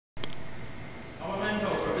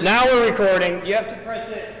Now we're recording. You have to press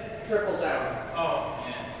it triple down. Oh,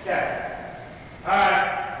 yeah. Okay. Alright.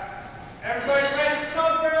 Everybody ready for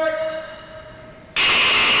Thumper?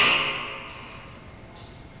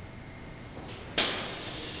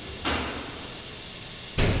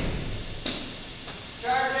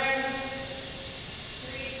 Charging.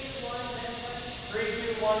 3, 2, 1, then 3,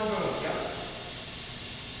 2, 1, boom. Yep.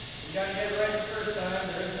 You gotta get it right the first time.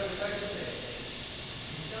 There is no second take.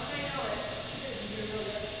 Don't I know it?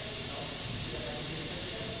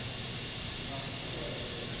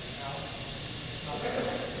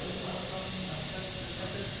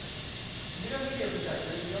 You don't need a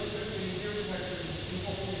protector. You don't need a ear protector to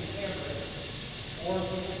people holding the camera or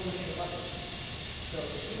people pushing a button. So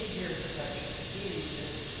if you need ear protection, if he needs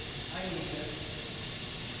it, I need it.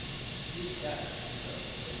 You got it.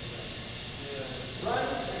 Run,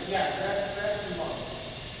 yeah, grab some lumps.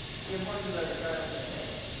 Give one to the grab the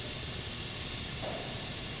hand.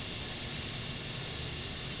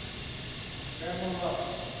 Grab one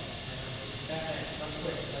lumps. Batman, I'm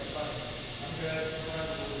quick, that's fine. I'm good.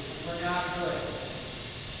 We're not good.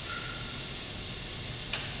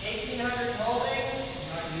 1800 holding.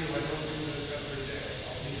 Not you, I don't do this every day.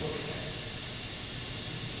 I'll be looking at it.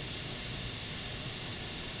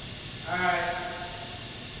 Alright.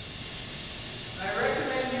 I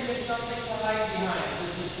recommend you get something to hide behind.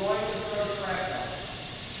 This is going to throw shrapnel.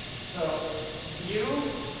 So, you,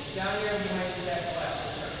 down here behind that glass.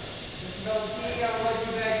 Mr. Belkey, I'll let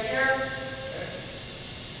you back here.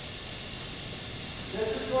 This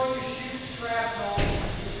is going to shoot shrapnel.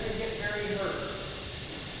 You're going to get very hurt.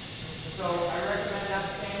 So I recommend not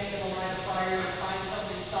standing in the line of fire. Find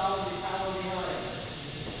something solid to follow behind.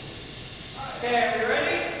 Okay, are we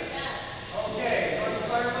ready? Yeah. Okay, going to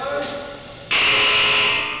fire mode.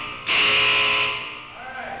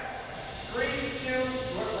 Alright. 3, 2,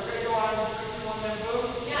 we're going to go on 3, 2, 1, then move.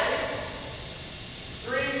 Yeah.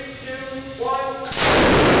 3, 2, 1.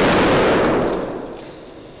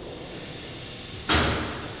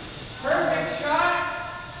 Perfect shot.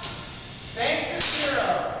 Thanks to 0.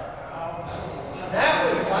 That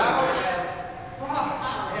was loud as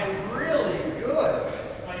fuck and really good.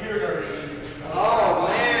 My ear already. Oh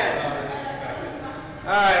man.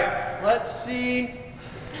 Alright, let's see.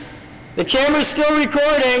 The camera's still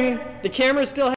recording. The camera's still